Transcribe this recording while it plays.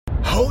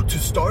how to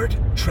start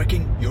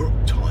tracking your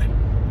time.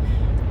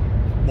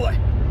 Why?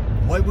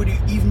 Why would you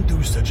even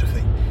do such a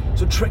thing?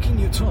 So tracking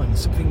your time is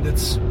something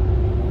that's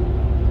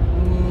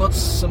not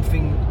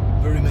something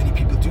very many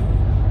people do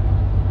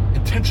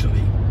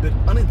intentionally, but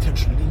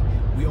unintentionally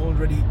we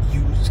already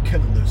use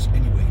calendars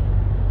anyway,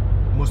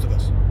 most of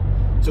us.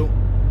 So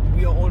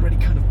we are already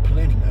kind of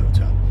planning our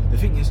time. The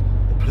thing is,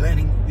 the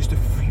planning is the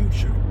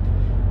future.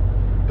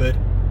 But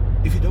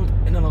if you don't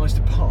analyze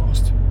the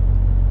past,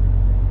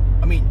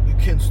 I mean, you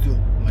can still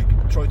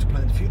try to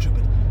plan the future,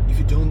 but if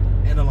you don't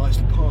analyze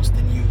the past,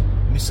 then you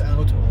miss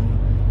out on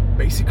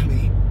miss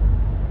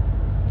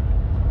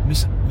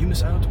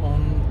out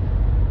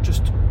on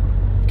just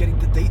getting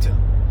the data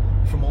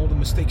from all the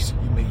mistakes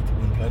you made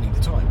when planning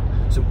the time.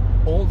 So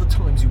all the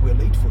times you were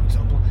late, for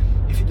example,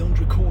 if you don't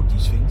record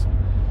these things,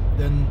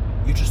 then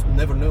you just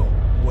never know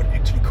what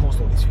actually caused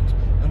all these things.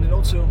 And it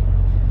also,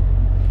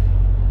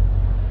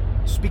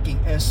 speaking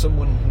as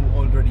someone who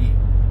already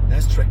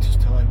has tracked his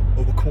time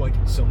over quite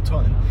some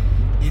time,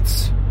 you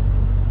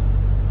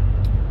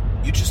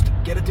just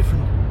get a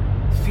different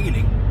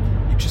feeling.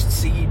 You just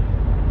see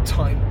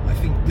time, I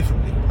think,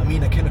 differently. I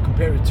mean, I cannot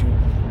compare it to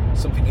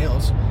something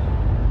else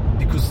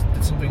because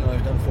that's something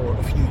I've done for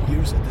a few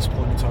years at this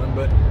point in time,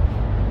 but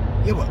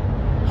yeah, well,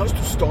 how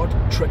to start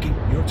tracking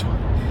your time?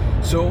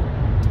 So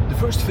the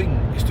first thing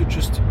is to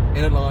just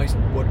analyze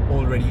what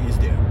already is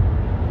there.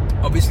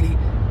 Obviously,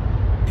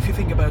 if you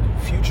think about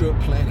future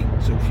planning,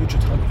 so future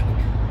time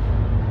planning,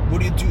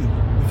 what you do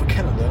with a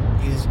calendar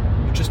is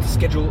you just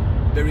schedule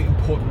very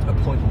important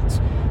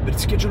appointments. But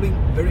scheduling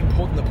very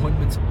important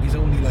appointments is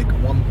only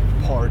one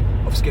part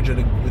of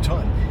scheduling your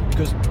time,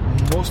 because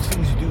most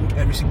things you do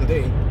every single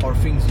day are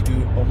things you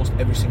do almost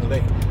every single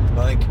day,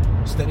 like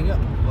standing up,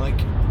 like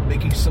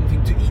making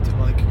something to eat,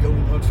 like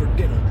going out for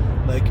dinner,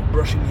 like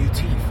brushing your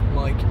teeth,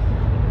 like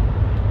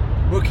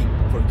working,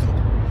 for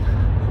example.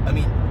 I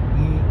mean,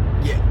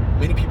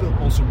 many people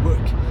also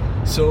work.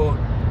 So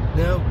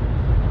now,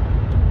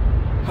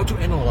 how to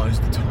analyze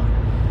the time?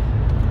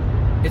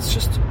 It's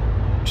just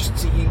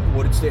seeing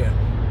what it's there.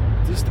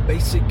 This is the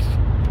basic.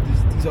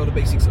 These are the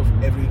basics of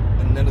every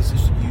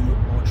analysis you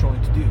are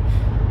trying to do.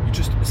 You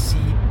just see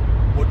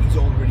what is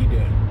already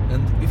there,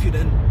 and if you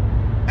then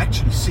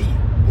actually see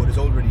what is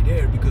already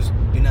there, because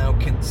you now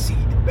can see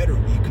it better,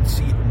 you can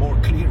see it more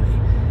clearly,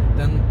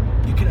 then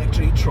you can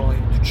actually try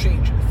to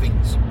change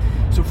things.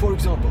 So, for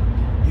example,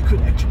 you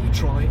could actually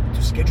try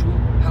to schedule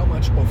how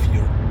much of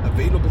your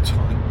available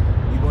time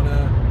you want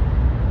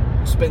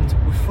to spend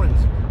with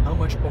friends, how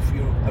much of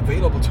your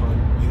available time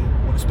you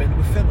want to spend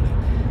with family.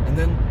 And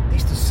then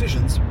these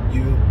decisions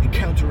you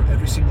encounter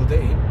every single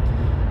day,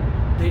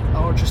 they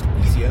are just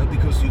easier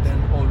because you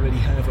then already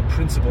have a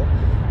principle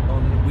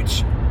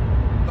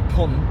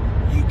upon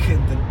you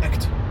can then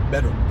act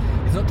better.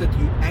 It's not that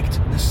you act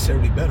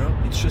necessarily better,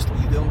 it's just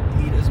you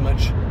don't need as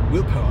much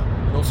willpower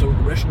and also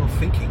rational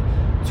thinking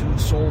to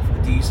solve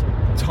these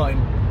time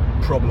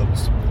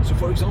problems. So,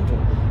 for example,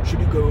 should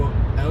you go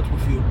out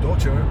with your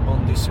daughter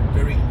on this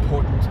very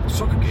important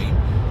soccer game,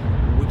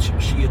 which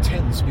she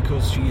attends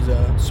because she is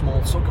a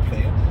small soccer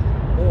player,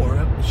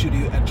 or should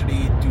you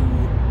actually do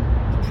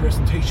the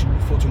presentation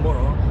for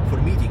tomorrow for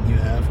the meeting you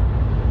have,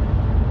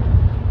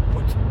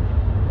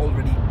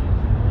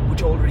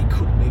 which already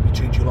could maybe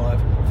change your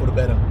life for the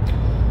better?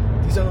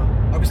 These are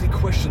obviously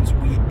questions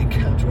we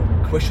encounter.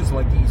 Questions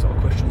like these are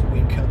questions we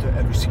encounter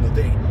every single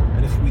day,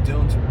 and if we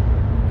don't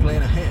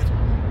plan ahead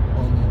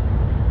on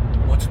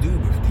what to do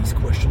with these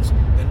questions,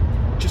 then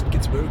it just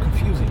gets very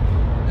confusing,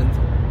 and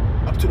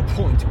up to the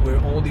point where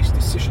all these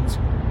decisions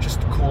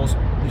just cause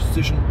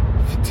decision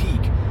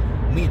fatigue,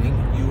 meaning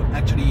you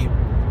actually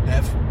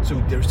have, so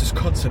there's this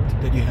concept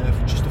that you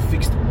have just a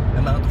fixed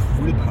amount of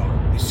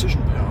willpower,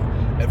 decision power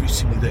every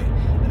single day,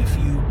 and if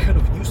you kind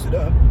of used it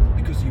up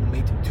because you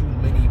made too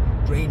many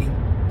draining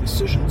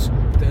decisions,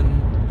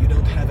 then you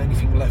don't have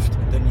anything left,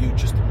 and then you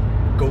just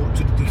go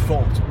to the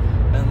default.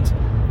 And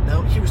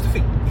now here's the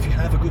thing, if you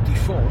have a good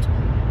default,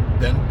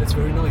 then that's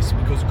very nice,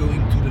 because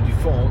going to the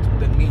default,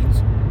 that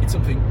means it's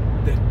something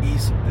that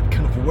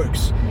kind of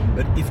works.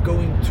 But if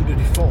going to the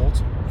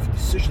default of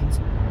decisions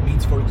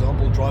means, for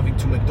example, driving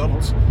to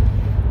McDonald's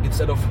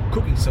instead of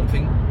cooking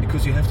something,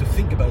 because you have to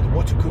think about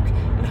what to cook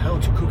and how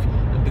to cook,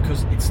 and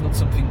because it's not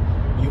something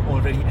you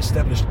already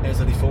established as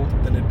a default,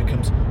 then it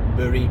becomes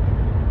very,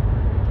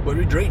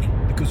 very draining,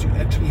 because you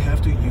actually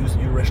have to use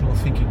your rational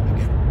thinking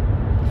again.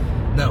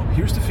 Now,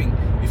 here's the thing,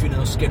 if you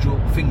now schedule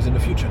things in the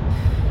future,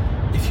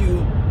 if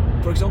you,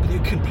 for example, you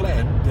can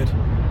plan that,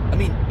 I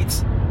mean,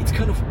 it's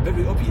kind of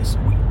very obvious,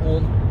 we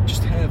all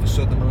just have a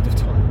certain amount of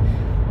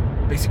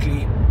time.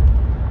 Basically,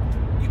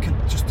 you can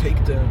just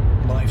take the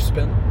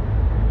lifespan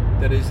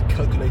that is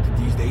calculated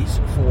these days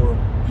for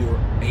your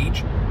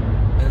age,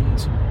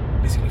 and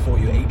basically for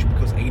your age,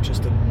 because age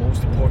is the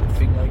most important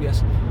thing, I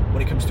guess,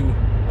 when it comes to,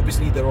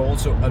 obviously there are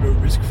also other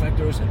risk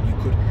factors, and you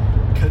could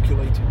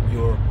calculate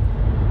your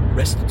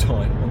rest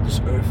time on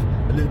this earth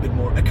a little bit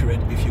more accurate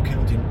if you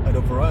count in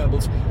other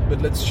variables,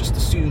 but let's just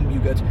assume you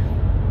get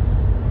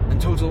in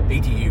total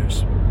 80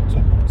 years.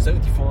 So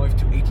 75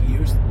 to 80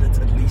 years, that's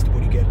at least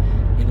what you get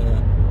in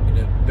a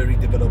very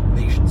developed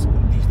nations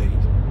these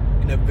days.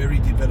 In a very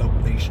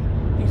developed nation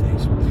these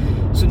days.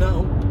 So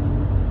now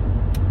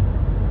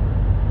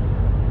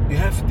you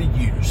have the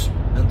years,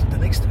 and the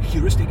next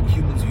heuristic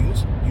humans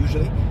use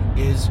usually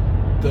is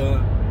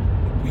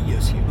we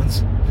as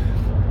humans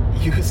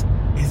use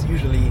is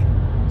usually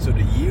so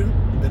the year,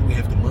 and then we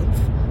have the month,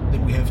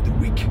 then we have the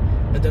week,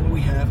 and then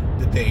we have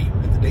the day.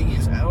 And the day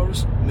has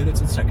hours,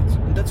 minutes, and seconds.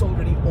 And that's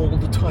already all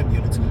the time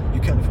units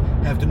you kind of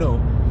have to know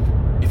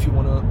if you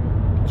want to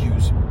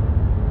use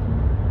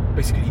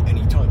basically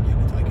any time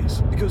unit, I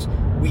guess. Because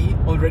we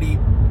already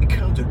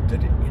encountered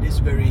that it is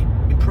very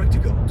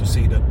impractical to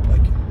say that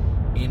like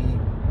in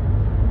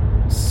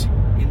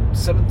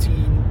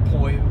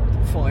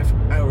 17.5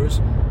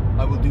 hours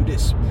I will do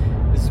this.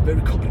 This is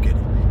very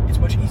complicated. It's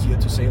much easier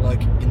to say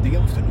like in the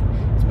afternoon.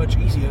 It's much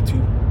easier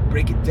to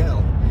break it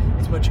down.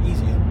 It's much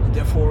easier, and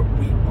therefore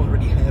we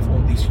already have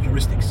all these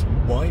heuristics.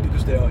 Why?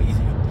 Because they are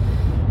easier.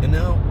 And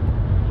now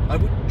I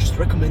would just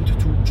recommend to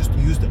just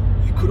use them.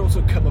 You could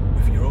also come up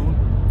with your own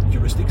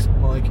heuristics,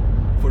 like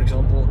for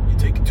example you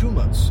take 2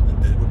 months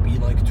and that would be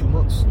like 2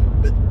 months,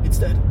 but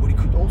instead what you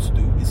could also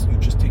do is you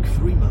just take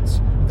 3 months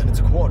and then it's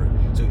a quarter.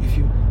 So if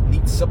you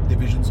need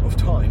subdivisions of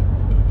time,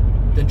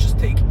 then just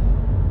take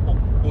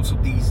also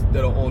these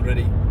that are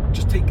already,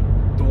 just take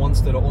the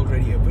ones that are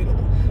already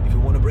available. If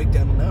you want to break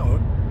down an hour,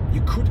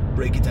 you could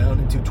break it down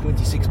into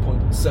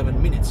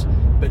 26.7 minutes,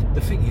 but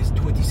the thing is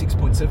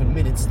 26.7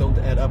 minutes don't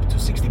add up to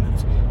 60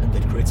 minutes, and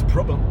that creates a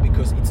problem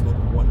because it's not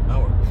 1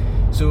 hour.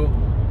 So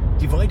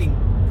dividing,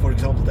 for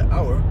example, the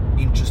hour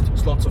in just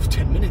slots of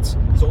 10 minutes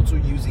is also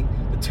using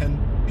the 10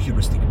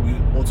 heuristic we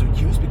also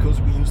use because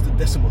we use the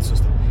decimal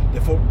system.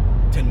 Therefore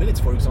 10 minutes,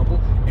 for example,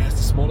 as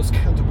the smallest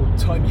countable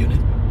time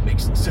unit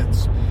makes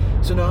sense.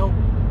 So now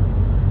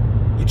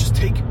you just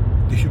take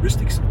the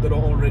heuristics that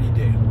are already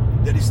there.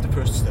 That is the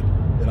first step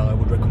that I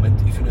would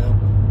recommend if you now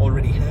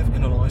already have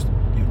analyzed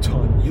your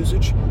time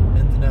usage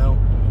and now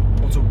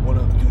also want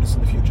to do this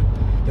in the future.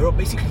 There are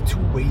basically 2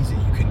 ways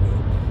that you can go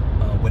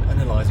when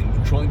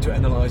trying to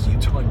analyze your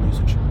time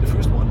usage. The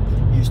first one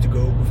is to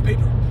go with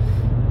paper.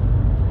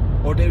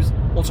 Or there's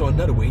also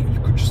another way. You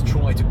could just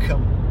try to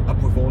come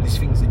up with all these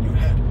things in your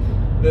head.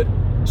 But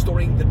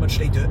storing that much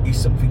data is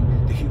something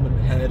the human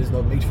head is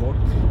not made for,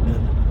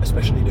 and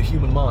especially the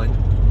human mind.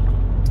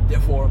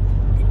 Therefore,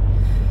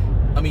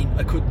 I mean,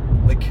 I could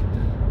like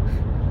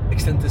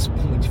extend this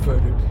point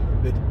further,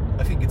 but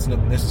I think it's not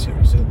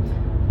necessary. So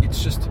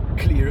it's just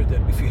clear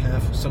that if you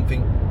have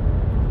something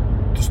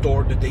to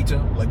store the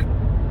data, like a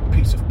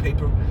piece of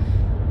paper,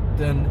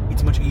 then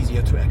it's much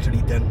easier to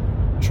actually then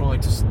try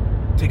to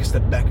take a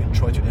step back and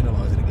try to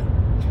analyze it again.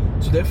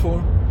 So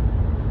therefore,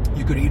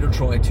 you could either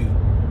try to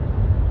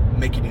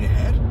make it in your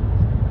head,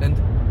 and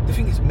the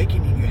thing is,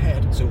 making it in your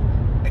head, so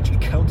actually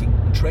counting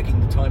and tracking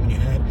the time in your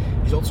head,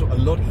 is also a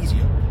lot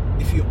easier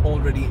if you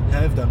already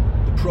have done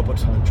the proper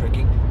time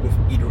tracking with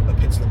either a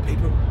pencil and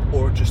paper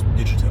or just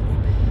digitally.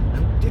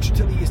 And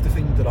digitally is the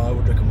thing that I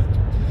would recommend.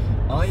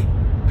 I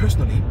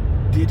personally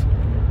did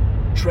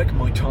track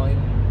my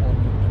time on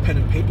pen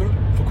and paper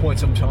for quite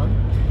some time,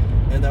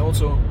 and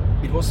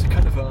it was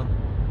kind of a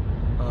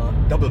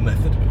double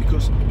method,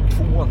 because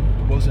for one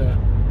it was a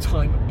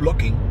time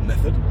blocking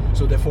method.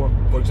 So therefore,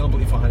 for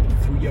example, if I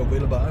had 3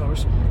 available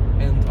hours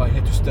and I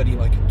had to study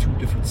like 2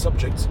 different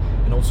subjects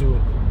and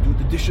also do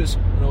the dishes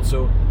and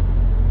also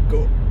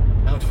go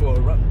out for a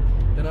run,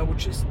 then I would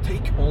just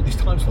take all these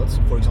time slots,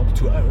 for example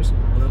 2 hours,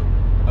 and then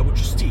I would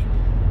just see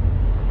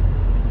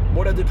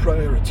what are the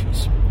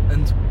priorities.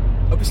 And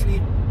obviously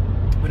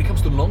when it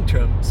comes to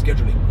long-term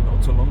scheduling and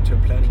also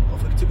long-term planning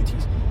of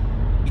activities,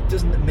 it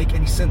doesn't make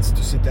any sense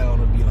to sit down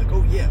and be like,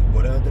 oh yeah,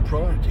 what are the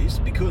priorities?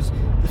 Because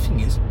the thing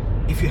is,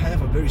 if you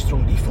have a very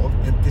strong default,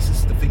 and this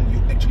is the thing you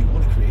actually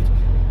want to create,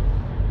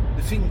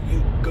 the thing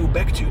you go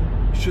back to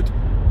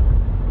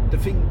the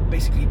thing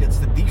basically that's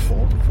the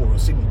default for a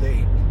single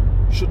day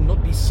should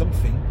not be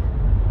something,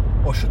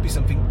 or should be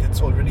something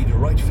that's already the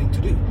right thing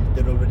to do,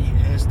 that already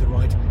has the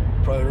right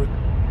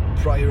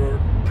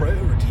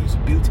priorities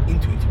built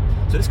into it.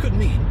 So this could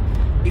mean,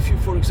 if you,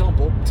 for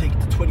example, take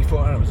the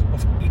 24 hours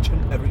of each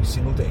and every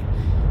single day,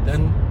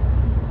 then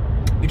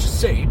you just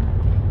say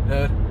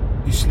that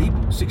you sleep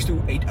 6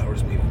 to 8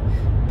 hours maybe,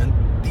 and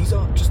these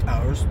are just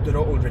hours that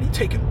are already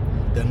taken.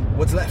 Then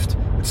what's left?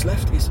 What's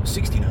left is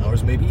 16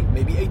 hours, maybe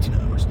 18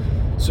 hours.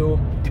 So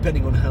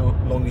depending on how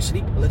long you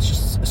sleep, let's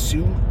just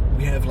assume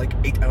we have like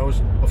 8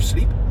 hours of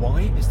sleep.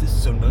 Why is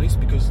this so nice?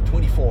 Because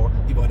 24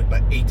 divided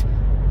by 8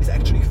 is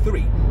actually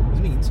 3. This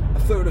means a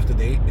third of the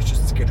day is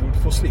just scheduled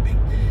for sleeping.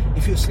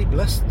 If you sleep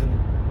less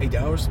than 8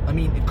 hours, I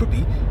mean, it could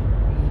be,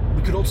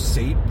 we could also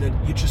say that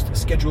you just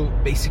schedule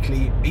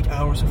basically 8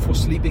 hours for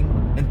sleeping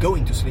and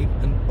going to sleep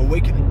and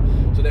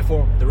awakening. So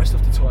therefore, the rest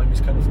of the time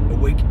is kind of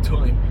awake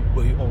time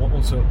where you are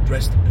also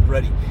dressed and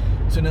ready.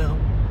 So now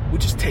we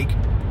just take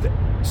the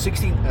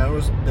 16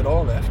 hours that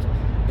are left,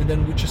 and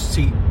then we just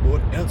see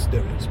what else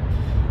there is.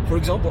 For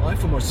example, I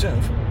for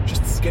myself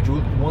just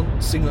scheduled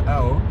 1 single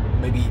hour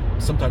maybe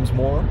sometimes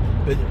more,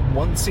 but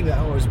 1 single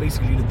hour is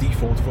basically the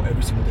default for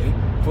every single day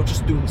for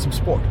just doing some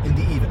sport in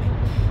the evening.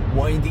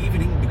 Why in the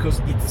evening?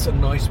 Because it's a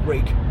nice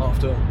break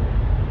after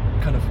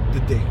kind of the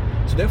day.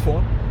 So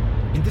therefore,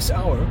 in this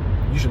hour,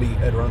 usually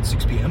at around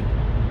 6 p.m,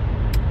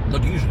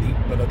 not usually,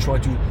 but I try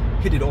to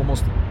hit it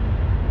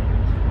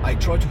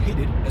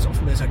as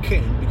often as I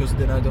can, because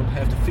then I don't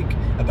have to think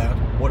about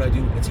what I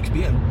do at 6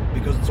 p.m.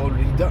 because it's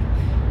already done.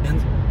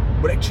 And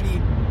what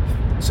actually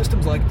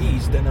systems like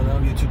these then allow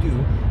you to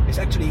do is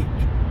actually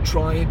to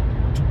try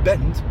to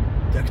bend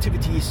the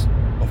activities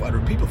of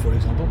other people, for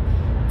example,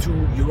 to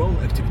your own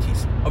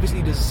activities.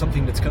 Obviously, this is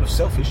something that's kind of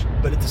selfish,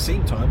 but at the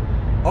same time,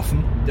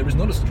 often there is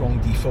not a strong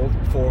default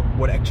for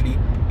what actually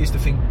is the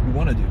thing we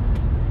want to do.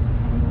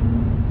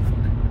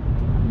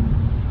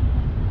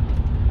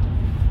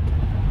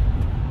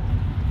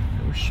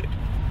 Oh shit.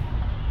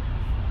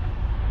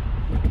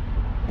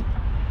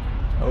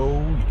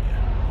 Oh yeah.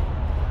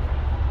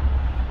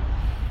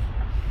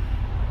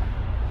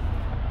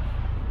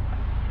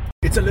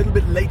 It's a little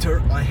bit later.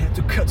 I had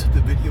to cut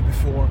the video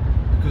before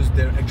because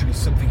there actually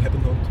something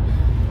happened on it,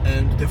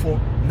 and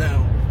therefore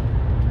now,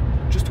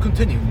 just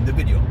continuing the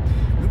video,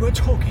 we were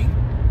talking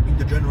in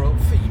the general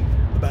theme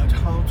about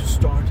how to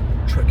start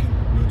tracking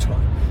your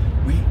time.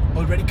 We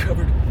already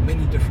covered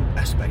many different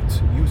aspects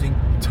using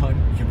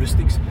time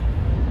heuristics.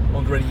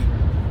 Already,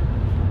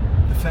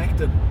 the fact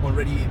that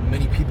already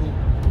many people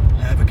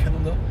have a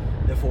calendar,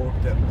 therefore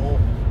they all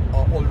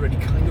are already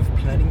kind of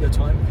planning their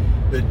time,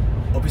 but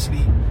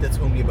obviously that's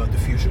only about the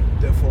future.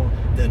 Therefore,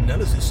 the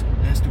analysis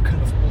has to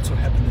kind of also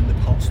happen in the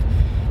past.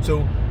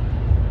 So,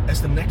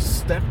 as the next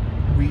step,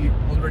 we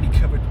already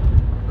covered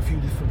a few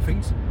different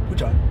things,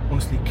 which I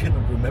honestly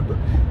cannot remember,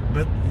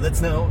 but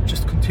let's now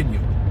just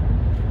continue.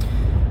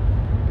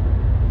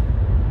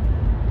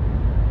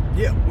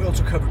 Yeah, we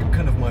also covered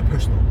kind of my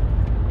personal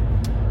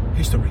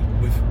history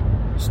with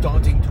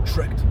starting to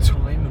track the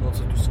time and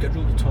also to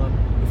schedule the time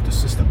with the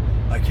system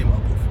I came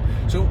up with.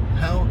 So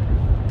how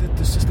did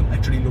the system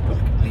actually look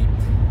like? I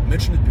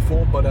mentioned it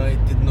before, but I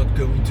did not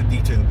go into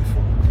detail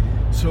before.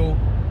 So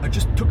I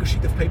just took a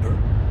sheet of paper,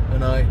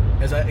 and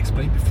as I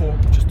explained before,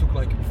 just took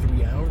like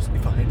 3 hours,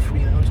 if I had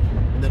 3 hours,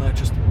 and then I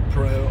just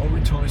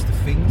prioritized the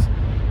things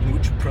in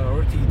which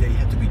priority they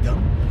had to be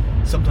done.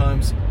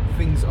 Sometimes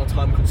things are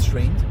time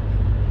constrained.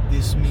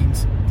 This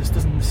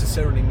doesn't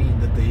necessarily mean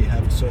that they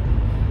have a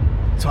certain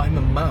time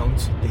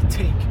amount they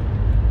take,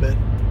 but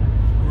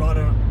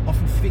rather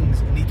often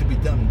things need to be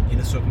done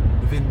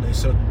within a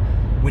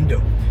certain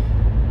window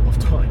of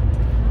time,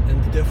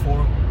 and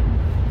therefore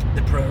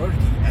the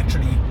priority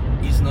actually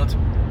is not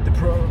the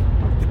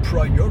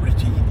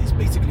priority is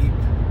basically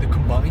the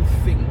combined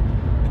thing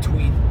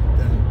between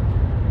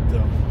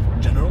the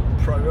general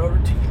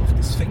priority of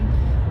this thing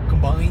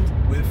combined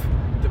with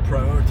the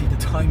priority, the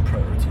time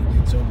priority.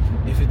 So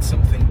if it's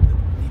something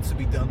that needs to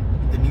be done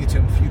in the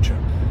near-term future,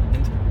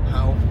 and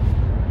how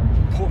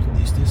important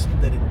is this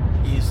that it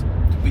is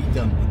to be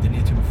done in the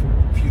near-term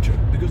future?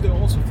 Because there are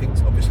also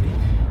things, obviously,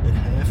 that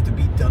have to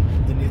be done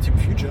in the near-term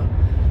future,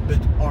 but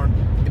aren't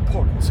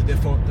important. So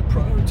therefore, the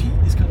priority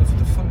is kind of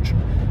the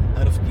function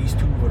out of these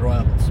two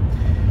variables.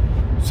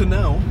 So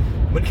now,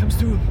 when it comes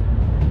to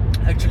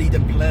actually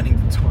then planning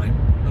the time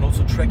and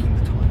also tracking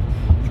the time,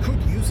 you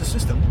could use a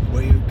system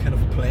where you kind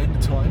of plan the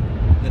time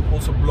and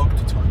also block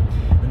the time.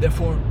 And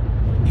therefore,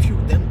 if you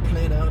then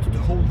plan out the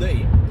whole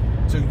day,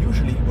 so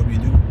usually what we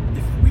do,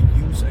 if we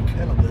use a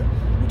calendar,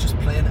 we just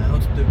plan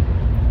out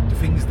the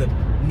things that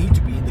need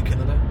to be in the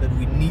calendar that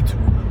we need to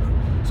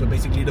remember. So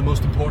basically the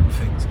most important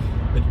things.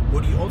 But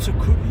what you also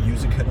could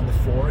use a calendar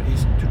for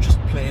is to just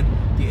plan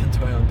the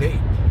entire day.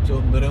 So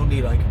not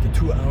only like the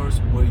 2 hours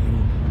where you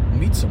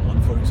meet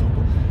someone, for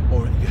example,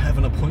 or you have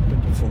an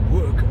appointment for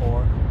work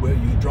or where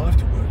you drive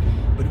to work,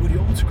 but what you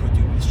also could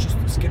do is just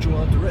schedule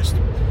out the rest.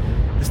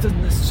 This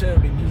doesn't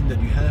necessarily mean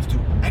that you have to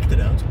act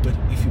it out, but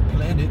if you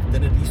plan it,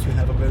 then at least you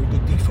have a very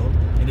good default,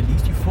 and at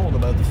least you thought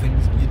about the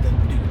things you then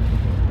do.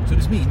 So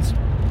this means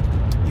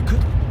you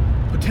could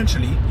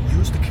potentially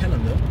use the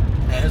calendar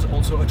as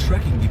also a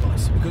tracking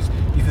device, because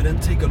if you then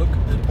take a look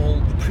at all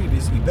the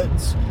previous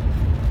events,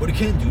 what you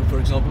can do, for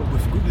example,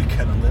 with Google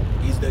Calendar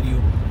is that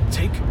you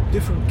take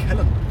different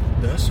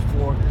calendars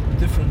for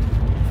different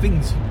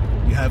things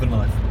you have in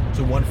life.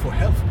 So one for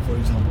health, for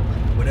example.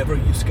 Whenever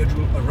you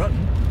schedule a run,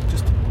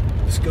 just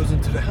this goes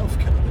into the health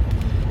calendar.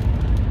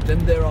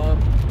 Then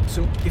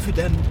so if you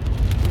then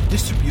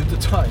distribute the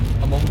time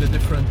among the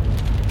different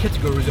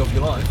categories of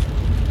your life,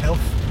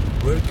 health,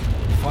 work,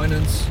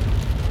 finance,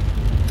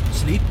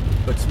 sleep,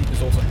 but sleep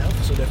is also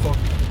health, so therefore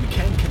you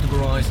can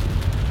categorize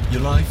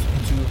your life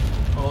into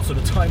also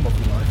the time of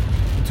your life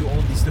into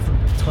all these different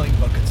time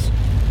buckets.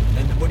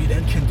 And what you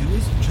then can do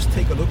is just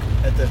take a look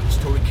at the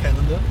historic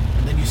calendar,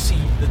 and then you see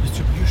the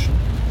distribution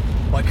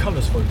by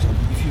colors, for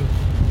example.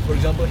 For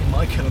example, in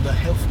my calendar,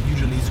 health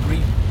usually is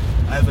green.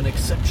 I have an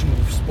exception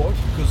with sport,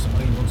 because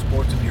I want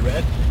sport to be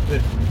red,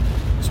 but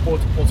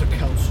sport also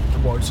counts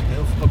towards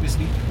health,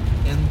 obviously.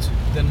 And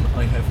then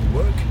I have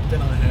work,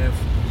 then I have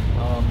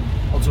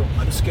Also,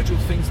 unscheduled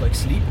things like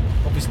sleep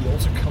obviously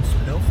also comes to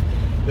health.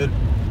 But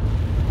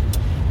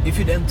if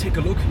you then take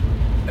a look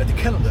at the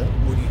calendar,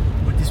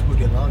 what this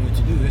would allow you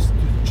to do is to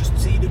just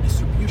see the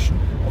distribution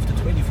of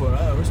the 24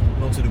 hours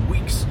and also the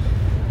weeks,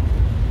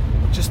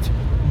 just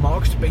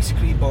marked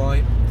basically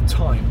by the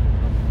time,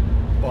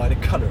 by the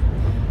color.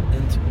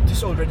 And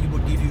this already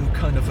would give you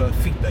kind of a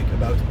feedback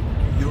about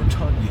your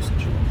time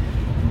usage.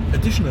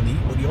 Additionally,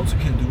 what you also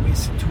can do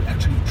is to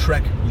actually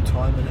track your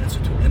time and also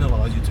to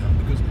analyze your time,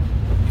 because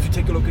if you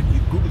take a look at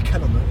your Google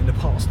Calendar in the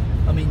past,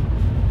 I mean,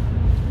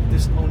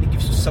 this only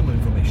gives you some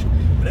information,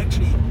 but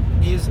actually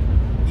is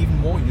even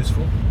more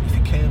useful if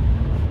you can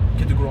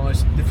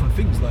categorize different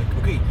things like,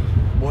 okay,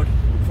 what,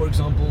 for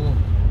example,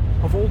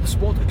 of all the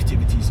sport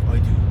activities I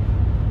do,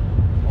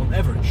 on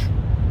average,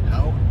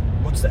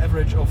 what's the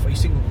average of a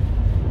single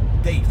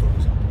day, for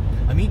example?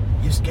 I mean,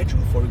 you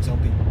schedule, for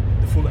example,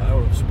 the full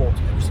hour of sport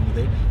every single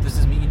day. Does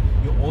this mean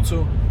you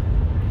also,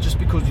 just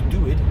because you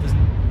do it,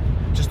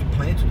 just to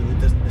plan to do it,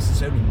 doesn't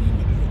necessarily mean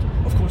you do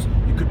it. Of course,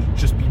 you could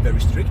just be very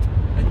strict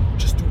and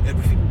just do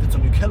everything that's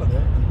on your calendar,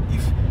 and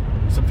if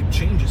something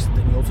changes,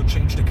 then you also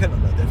change the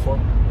calendar. Therefore,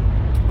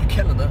 your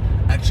calendar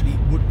actually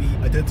would be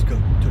identical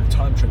to the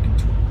time tracking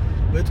tool.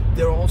 But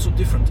there are also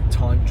different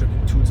time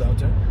tracking tools out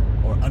there,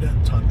 or other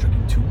time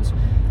tracking tools,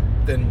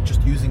 than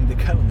just using the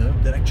calendar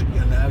that actually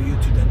allow you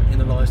to then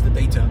analyze the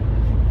data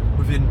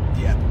within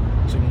the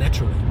app. So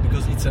naturally,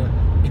 because it's an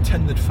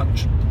intended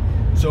function.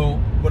 So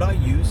what I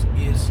use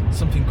is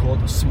something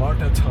called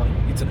Smarter Time.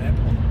 It's an app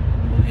on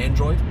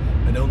Android.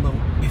 I don't know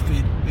if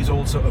it is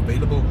also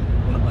available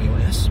on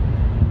iOS.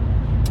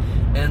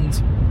 And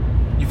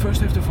you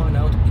first have to find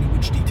out in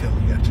which detail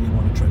you actually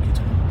want to track your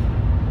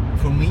time.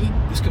 For me,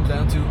 this comes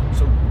down to,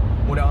 so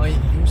what I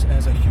use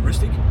as a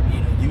heuristic,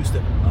 I use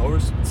the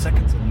hours,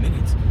 seconds and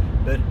minutes,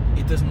 but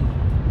it doesn't,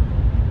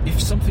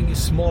 if something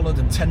is smaller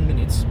than 10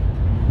 minutes,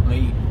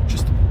 I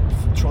just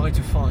try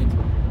to find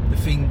the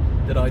thing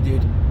that I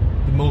did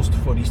the most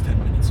for these 10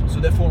 minutes. So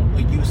therefore, I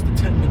use the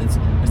 10 minutes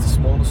as the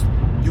smallest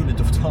unit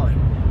of time,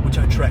 which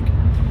I track.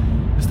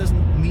 This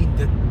doesn't mean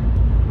that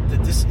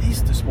this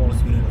is the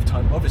smallest unit of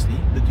time, obviously,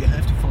 but you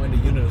have to find a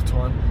unit of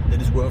time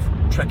that is worth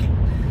tracking.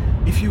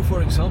 If you,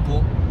 for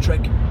example,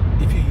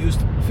 if you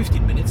used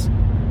 15 minutes,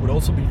 would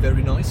also be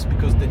very nice,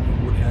 because then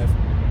you would have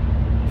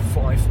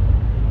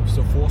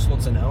 4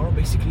 slots an hour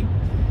basically,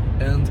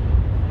 and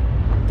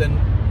then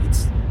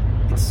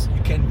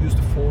you can use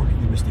the 4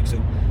 heuristic,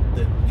 so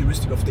the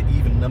heuristic of the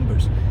even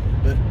numbers.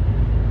 But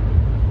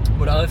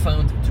what I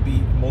found to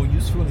be more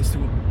useful is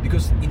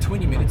because in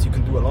 20 minutes you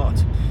can do a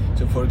lot.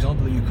 So for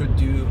example, you could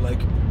do like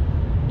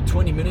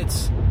 20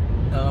 minutes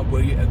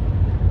where you,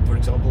 for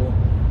example,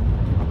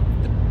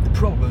 the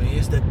problem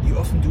is that you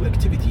often do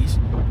activities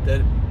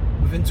that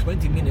within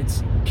 20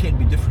 minutes can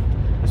be different.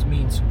 This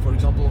means, for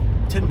example,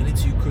 10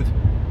 minutes you could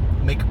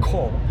make a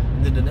call,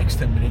 and then the next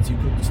 10 minutes you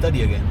could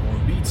study again or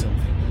read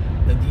something.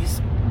 Then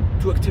these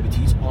two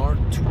activities are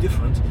too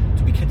different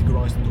to be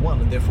categorized into one,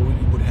 and therefore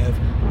you would have,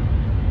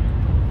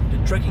 the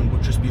tracking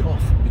would just be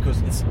off,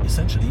 because it's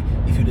essentially,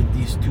 if you did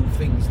these two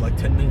things like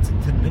 10 minutes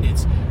and 10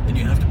 minutes, then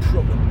you have the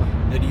problem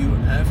that you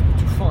have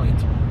to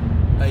find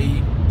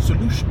a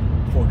solution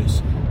for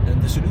this.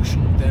 And the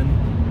solution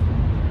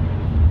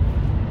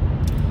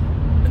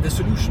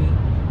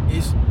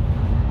is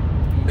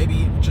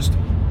maybe just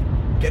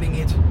getting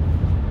it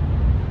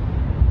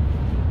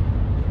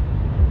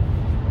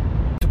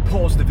to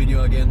pause the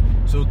video again.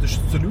 So the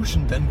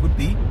solution then would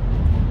be,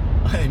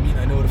 I mean,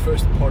 I know the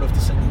first part of the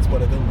sentence,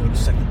 but I don't know the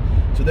second.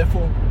 So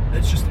therefore,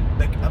 let's just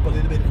back up a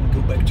little bit and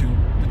go back to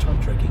the time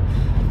tracking.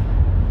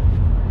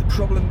 The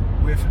problem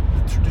with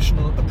the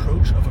traditional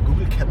approach of a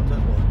Google Calendar,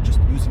 or just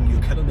using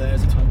your calendar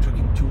as a time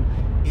tracking tool,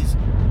 is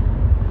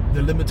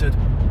the limited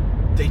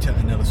data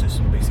analysis,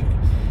 basically.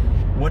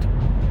 What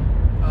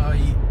a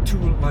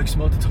tool like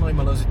Smarter Time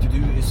allows it to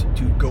do is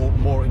to go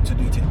more into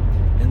detail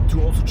and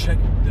to also check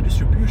the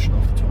distribution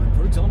of the time.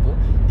 For example,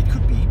 it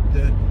could be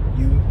that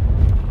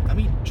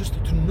just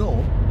to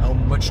know how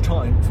much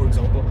time, for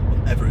example,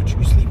 on average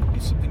you sleep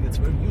is something that's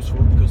very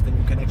useful, because then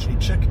you can actually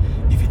check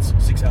if it's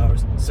 6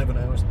 hours, 7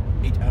 hours,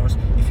 8 hours,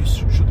 if you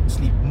should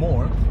sleep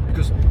more.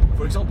 Because,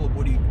 for example,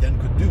 what you then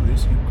could do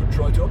is you could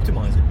try to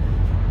optimize it.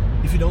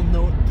 If you don't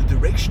know the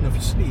duration of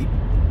your sleep,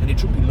 and it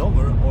should be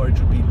longer or it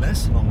should be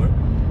less longer,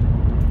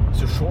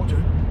 so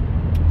shorter,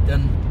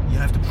 then you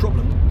have the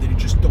problem that you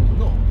just don't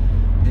know.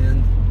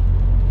 And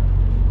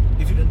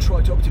if you then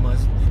try to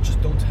optimize it, you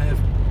just don't have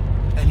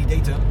any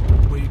data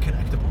where you can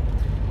act upon.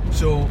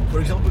 So, for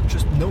example,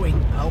 just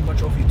knowing how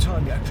much of your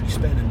time you actually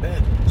spend in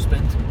bed,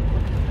 spent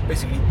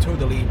basically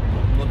totally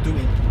not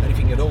doing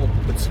anything at all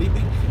but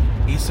sleeping,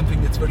 is something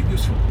that's very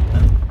useful.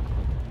 And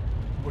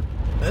what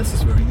else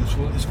is very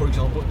useful is, for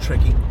example,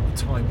 tracking the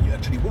time you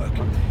actually work.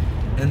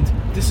 And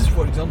this is,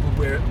 for example,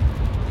 where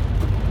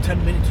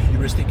 10-minute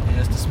heuristic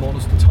as the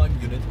smallest time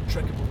unit,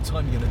 trackable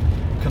time unit,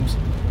 comes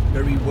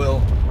very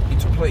well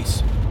into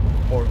place,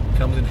 or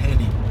comes in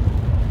handy.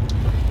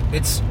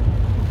 It's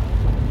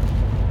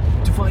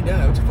to find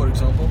out, for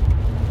example,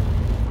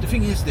 the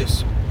thing is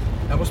this: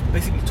 I was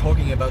basically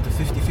talking about the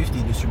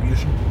 50-50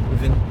 distribution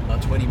within a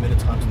 20-minute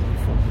time slot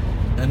before.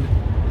 And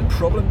the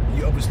problem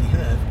you obviously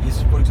have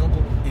is, for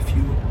example, if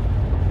you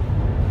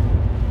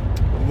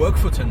work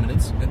for 10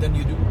 minutes and then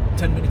you do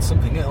 10 minutes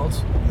something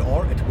else, you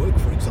are at work,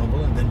 for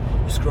example, and then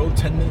you scroll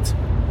 10 minutes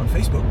on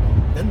Facebook,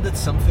 then that's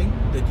something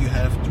that you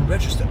have to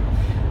register.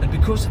 And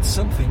because it's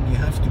something you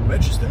have to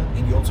register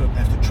and you also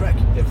have to track,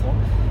 therefore,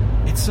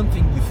 it's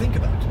something you think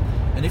about.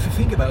 And if you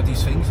think about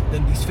these things,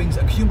 then these things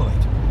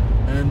accumulate.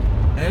 And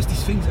as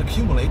these things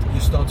accumulate, you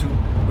start to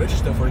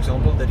register, for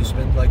example, that you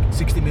spend like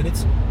 60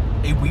 minutes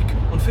a week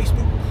on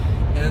Facebook.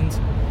 And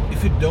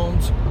if you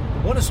don't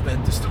want to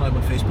spend this time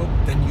on Facebook,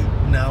 then you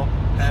now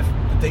have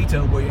the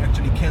data where you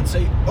actually can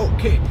say,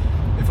 okay,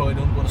 if I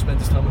don't want to spend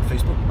this time on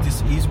Facebook,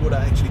 this is what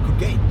I actually could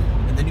gain.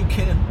 And then you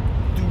can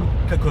do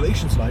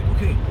calculations like,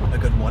 okay, I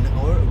got 1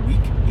 hour a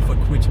week if I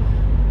quit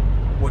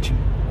watching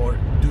or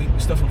doing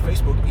stuff on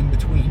Facebook in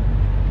between.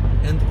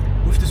 And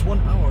with this 1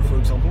 hour, for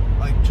example,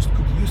 I just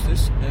could use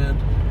this and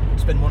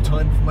spend more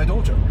time with my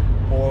daughter,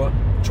 or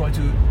try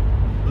to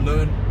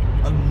learn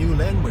a new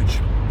language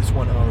this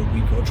 1 hour a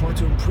week, or try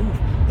to improve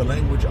the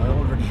language I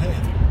already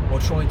have, or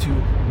try to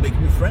make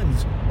new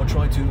friends, or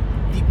try to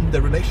deepen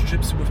the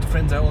relationships with the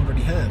friends I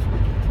already have.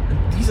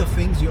 And these are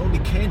things you only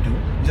can do,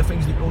 these are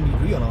things you only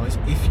realize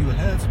if you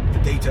have the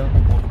data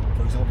on,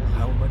 for example,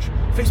 how much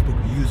Facebook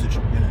usage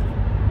you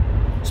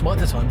have.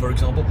 Smarter Time, for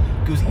example,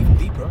 goes even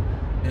deeper,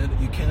 and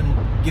you can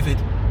give it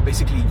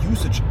basically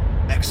usage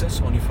access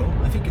on your phone.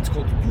 I think it's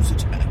called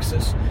usage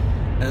access.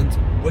 And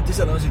what this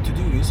allows you to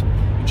do is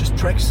it just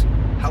tracks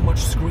how much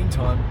screen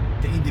time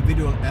the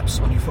individual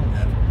apps on your phone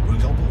have. For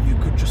example, you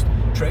could just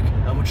track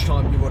how much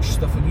time you watch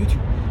stuff on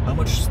YouTube, how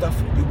much stuff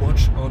you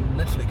watch on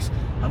Netflix,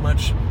 how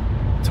much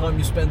time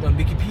you spend on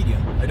Wikipedia.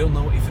 I don't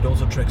know if it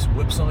also tracks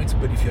websites,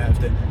 but if you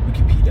have the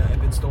Wikipedia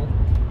app installed,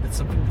 that's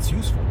something that's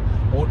useful.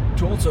 Or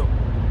to also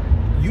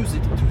use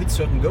it to hit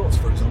certain goals.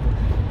 For example,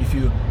 if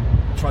you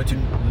try to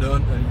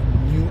learn a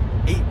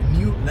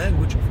new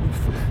language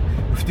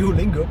with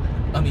Duolingo,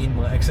 I mean,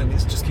 my accent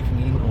is just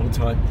kicking in all the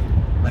time.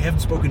 I haven't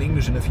spoken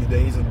English in a few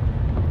days, and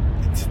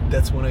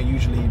that's when I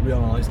usually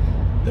realize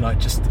that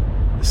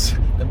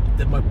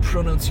that my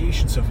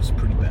pronunciation stuff is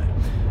pretty bad.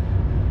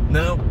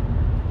 Now,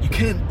 you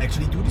can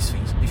actually do these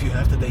things if you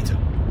have the data.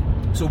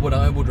 So what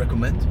I would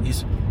recommend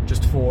is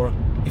just for,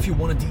 if you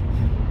want to,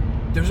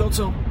 there's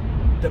also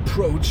the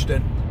approach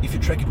that if you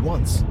track it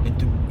once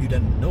and you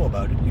then know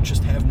about it, you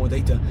just have more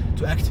data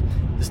to act.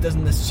 This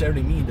doesn't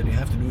necessarily mean that you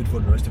have to do it for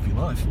the rest of your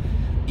life.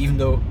 Even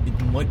though it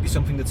might be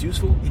something that's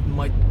useful, it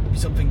might be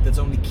something that's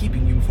only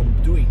keeping you from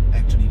doing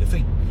actually the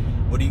thing.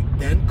 What you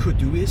then could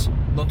do is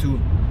not to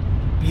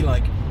be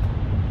like,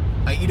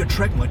 I either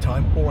track my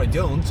time or I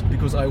don't,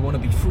 because I want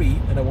to be free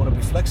and I want to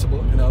be flexible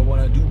and I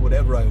want to do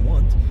whatever I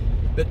want.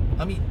 But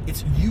I mean,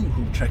 it's you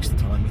who tracks the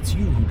time, it's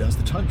you who does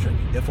the time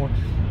tracking. Therefore,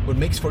 what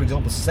makes, for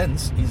example,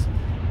 sense is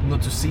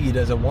not to see it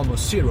as a 1 or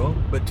 0,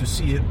 but to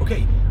see it,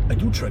 okay, I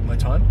do track my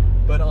time,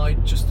 but I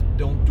just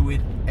don't do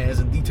it as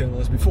in detail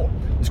as before.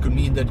 This could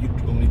mean that you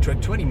only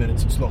track 20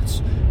 minutes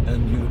slots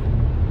and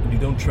you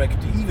don't track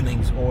the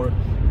evenings, or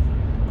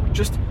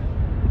just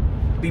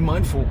be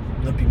mindful,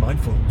 not be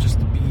mindful, just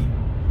to be,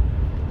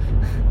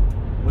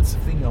 what's the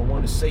thing I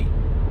want to say?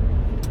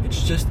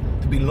 It's just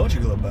to be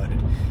logical about it.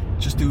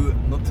 Just to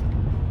not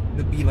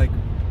be like,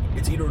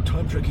 it's either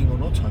time tracking or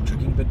not time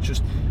tracking, but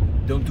just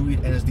don't do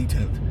it as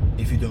detailed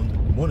if you don't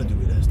want to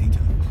do it as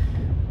detailed.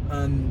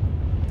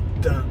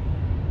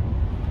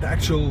 The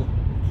actual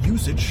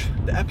usage,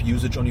 the app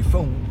usage on your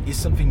phone is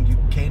something you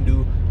can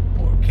do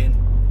or can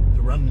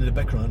run in the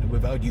background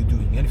without you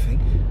doing anything.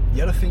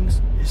 The other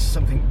things is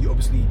something you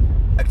obviously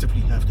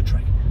actively have to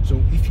track.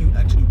 So if you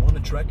actually want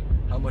to track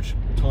how much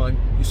time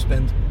you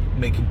spend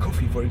making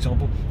coffee, for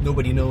example,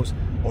 nobody knows,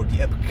 or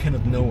the app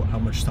cannot know how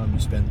much time you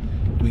spend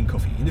doing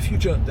coffee. In the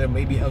future, there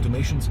may be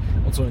automations,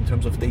 also in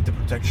terms of data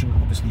protection,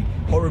 obviously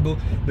horrible,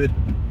 but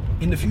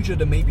in the future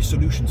there may be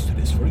solutions to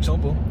this. For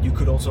example, you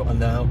could also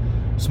allow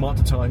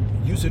Smarter Time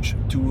usage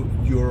to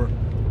your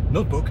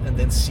notebook and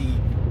then see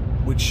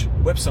which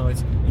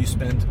websites you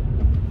spend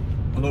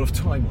a lot of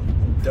time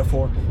on.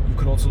 Therefore, you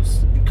can also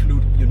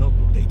include your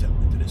notebook data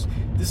into this.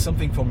 This is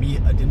something for me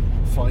I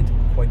didn't find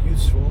quite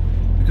useful,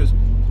 because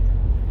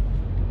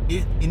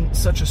in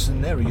such a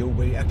scenario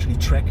where you actually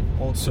track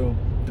also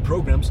the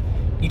programs,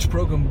 each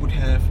program would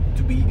have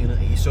to be in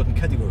a certain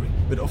category.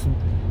 But often,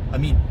 I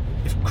mean,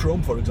 if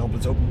Chrome, for example,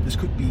 is open, this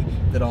could be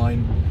that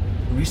I'm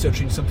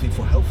researching something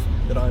for health,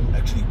 that I'm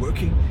actually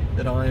working,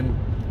 that I'm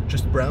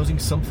just browsing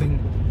something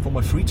for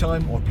my free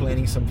time, or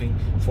planning something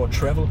for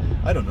travel.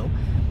 I don't know.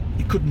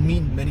 It could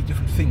mean many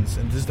different things,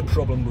 and this is the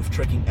problem with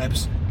tracking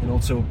apps and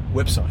also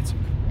websites.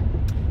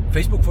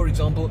 Facebook, for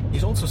example,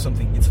 is also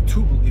something. It's a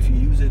tool if you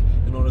use it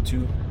in order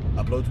to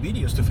upload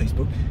videos to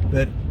Facebook,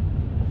 but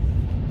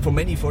for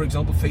many, for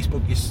example,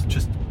 Facebook is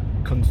just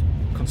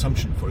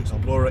consumption, for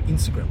example, or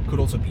Instagram could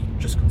also be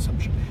just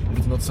consumption if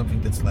it's not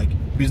something that's like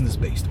business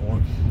based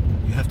or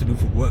you have to do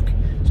for work.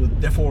 So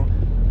therefore,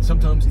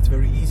 sometimes it's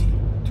very easy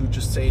to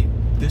just say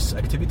this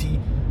activity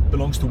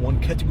belongs to one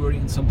category,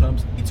 and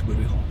sometimes it's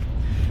very hard.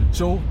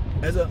 So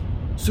as a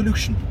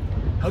solution,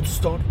 how to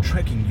start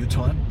tracking your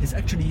time is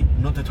actually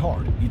not that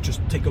hard. You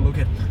just take a look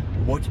at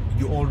what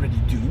you already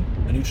do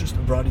and you just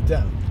write it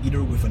down,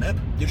 either with an app,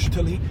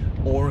 digitally,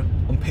 or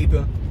on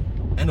paper,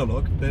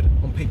 analog. But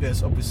on paper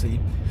is obviously,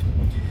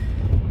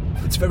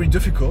 it's very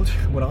difficult.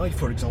 What I,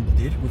 for example,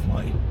 did with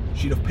my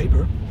sheet of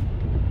paper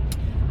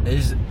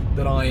is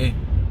that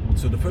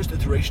so the first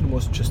iteration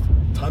was just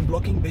time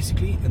blocking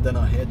basically, and then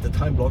I had the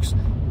time blocks,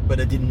 but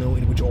I didn't know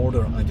in which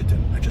order I did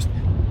them. I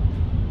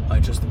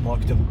just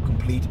marked them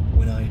complete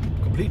when I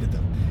completed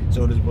them.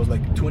 So it was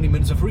like 20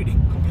 minutes of reading,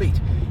 complete.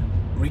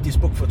 Read this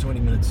book for 20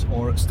 minutes,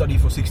 or study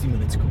for 60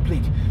 minutes,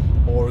 complete.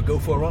 Or go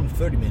for a run,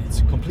 30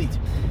 minutes, complete.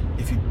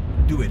 If you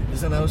do it.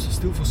 This allows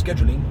still for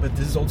scheduling, but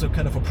this is also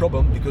kind of a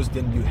problem because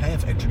then you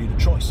have actually the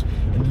choice.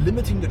 And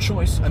limiting the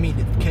choice, I mean,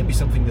 it can be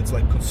something that's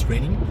like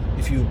constraining.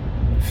 If you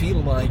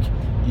feel like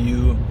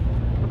you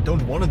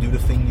don't want to do the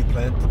thing you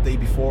planned the day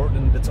before,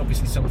 then that's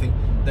obviously something,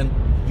 then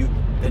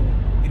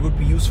it would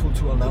be useful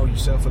to allow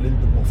yourself a little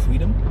bit more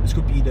freedom. This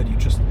could be that you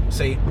just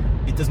say,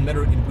 it doesn't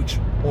matter in which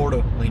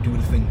order I do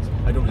the things.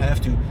 I don't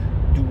have to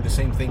do the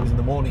same things in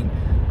the morning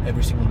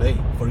every single day.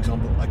 For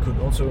example, I could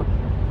also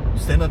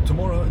stand up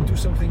tomorrow and do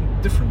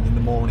something different in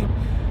the morning.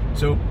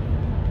 So,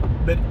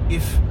 but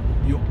if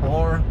you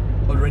are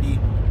already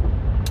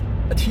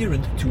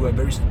adherent to a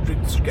very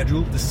strict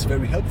schedule, this is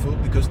very helpful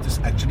because this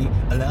actually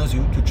allows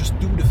you to just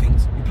do the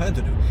things you plan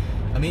to do.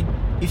 I mean,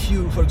 if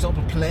you, for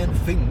example, plan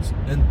things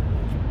and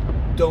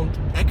don't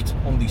act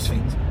on these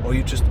things, or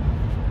you just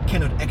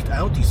cannot act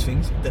out these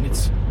things, then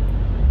it's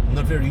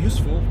not very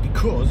useful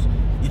because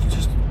you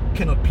just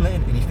cannot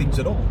plan any things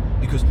at all,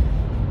 because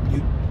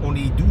you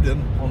only do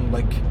them on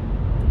like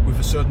with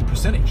a certain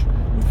percentage,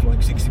 with like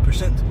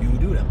 60% you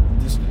do them.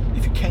 This,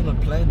 if you cannot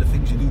plan the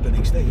things you do the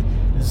next day,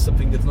 this is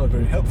something that's not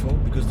very helpful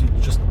because you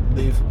just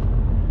live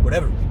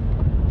whatever.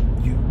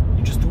 You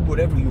just do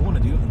whatever you want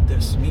to do, and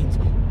this means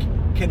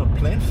you cannot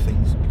plan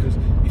things, because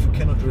if you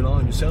cannot rely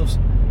on yourself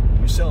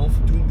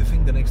doing the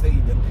thing the next day,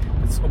 then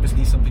it's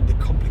obviously something that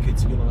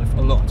complicates your life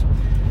a lot.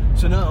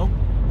 So now,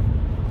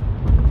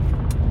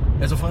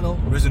 as a final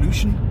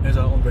resolution, as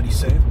I already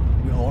said,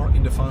 we are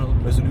in the final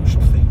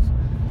resolution phase.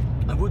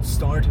 I would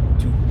start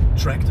to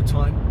track the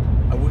time.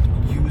 I would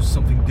use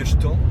something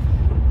digital.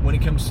 When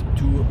it comes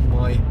to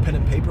my pen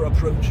and paper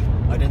approach,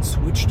 I then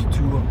switched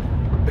to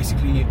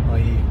basically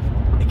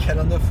a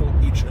calendar for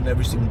each and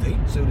every single day.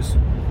 So this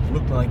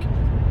looked like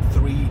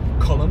 3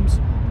 columns,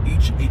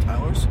 each 8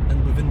 hours,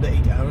 and within the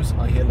 8 hours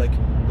I had like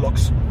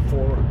blocks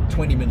for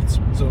 20 minutes.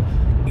 So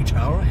each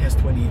hour has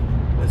 3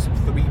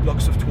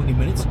 blocks of 20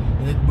 minutes,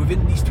 and then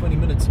within these 20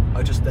 minutes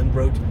I just then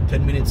wrote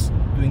 10 minutes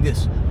doing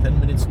this, 10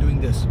 minutes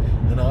doing this,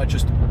 and I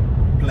just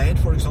planned,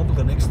 for example,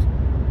 the next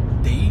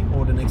day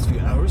or the next few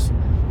hours.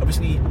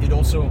 Obviously it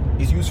also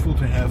is useful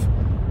to have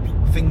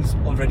things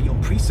already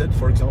on preset,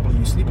 for example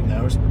your sleeping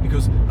hours,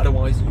 because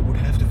otherwise you would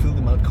have to fill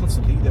them out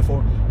constantly.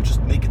 Therefore you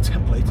just make a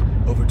template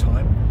over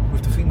time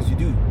with the things you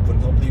do.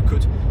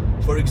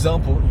 For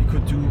example, you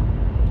could do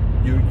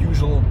your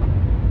usual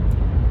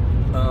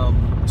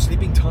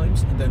sleeping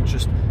times and then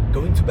just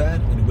going to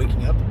bed and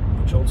waking up,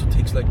 which also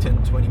takes like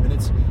 10-20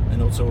 minutes,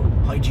 and also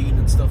hygiene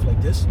and stuff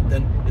like this. And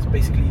then it's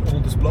basically all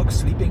this block: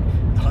 sleeping,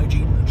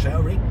 hygiene and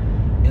showering,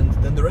 and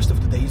then the rest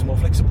of the day is more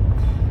flexible,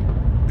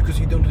 because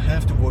you don't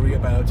have to worry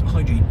about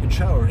hygiene and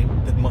showering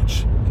that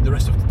much in the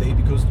rest of the day,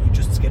 because you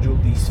just schedule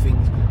these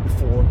things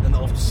before and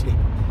after sleep.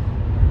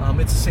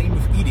 It's the same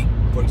with eating,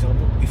 for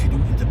example. If you do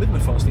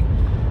intermittent fasting,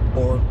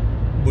 or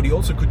what you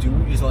also could do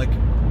is, like,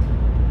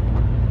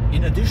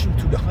 in addition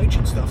to the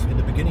hygiene stuff in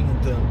the beginning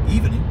and the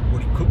evening,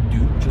 what you could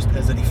do just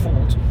as a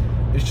default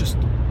is just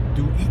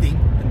do eating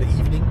in the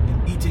evening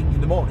and eating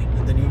in the morning,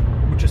 and then you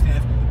would just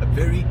have a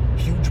very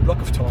huge block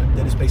of time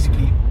that is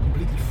basically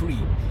completely free.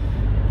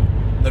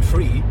 Not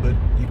free, but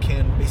you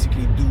can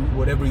basically do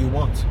whatever you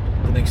want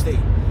the next day.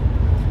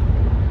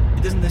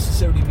 It doesn't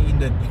necessarily mean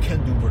that you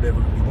can do whatever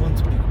you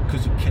want,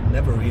 because you can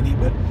never really,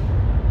 but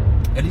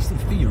at least in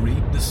theory,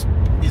 this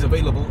is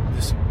available.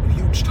 This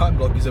huge time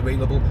block is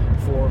available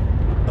for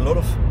a lot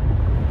of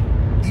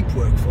deep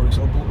work, for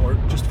example, or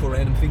just for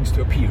random things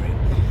to appear in.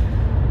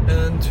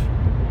 And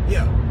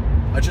yeah,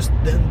 I just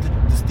then did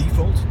this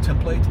default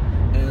template,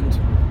 and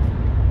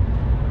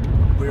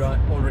where I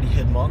already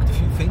had marked a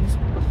few things.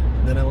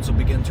 Then I also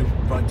began to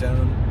write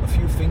down a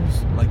few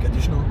things, like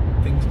additional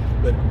things,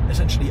 but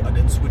essentially I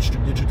then switched to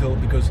digital,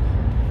 because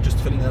just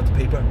filling out the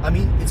paper, I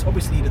mean, it's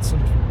obviously that's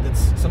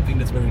something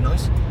that's very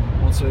nice.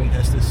 Also, it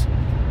has this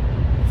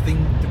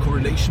thing, the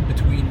correlation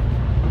between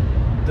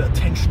the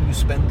attention you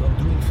spend on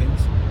doing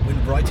things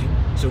when writing.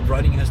 So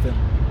writing has the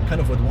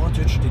kind of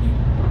advantage that you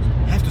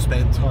have to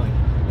spend time,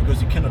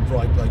 because you cannot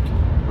write like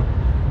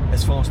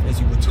as fast as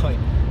you would type,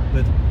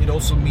 but it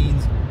also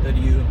means that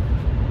you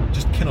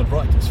just cannot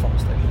write as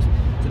fast, I guess.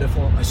 So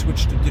therefore I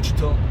switched to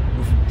digital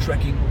with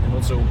tracking and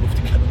also with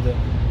the calendar,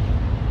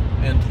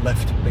 and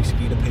left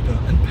basically the paper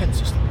and pen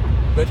system.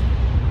 But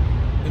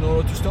in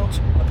order to start.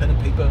 A pen and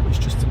paper is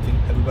just something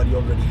everybody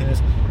already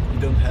has. You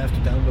don't have to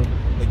download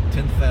like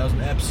 10,000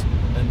 apps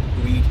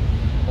and read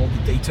all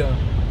the data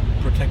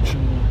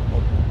protection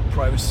or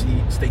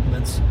privacy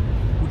statements,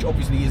 which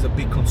obviously is a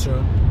big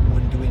concern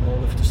when doing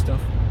all of this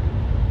stuff.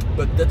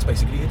 But that's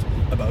basically it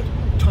about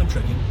time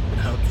tracking and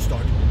how to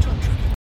start time tracking.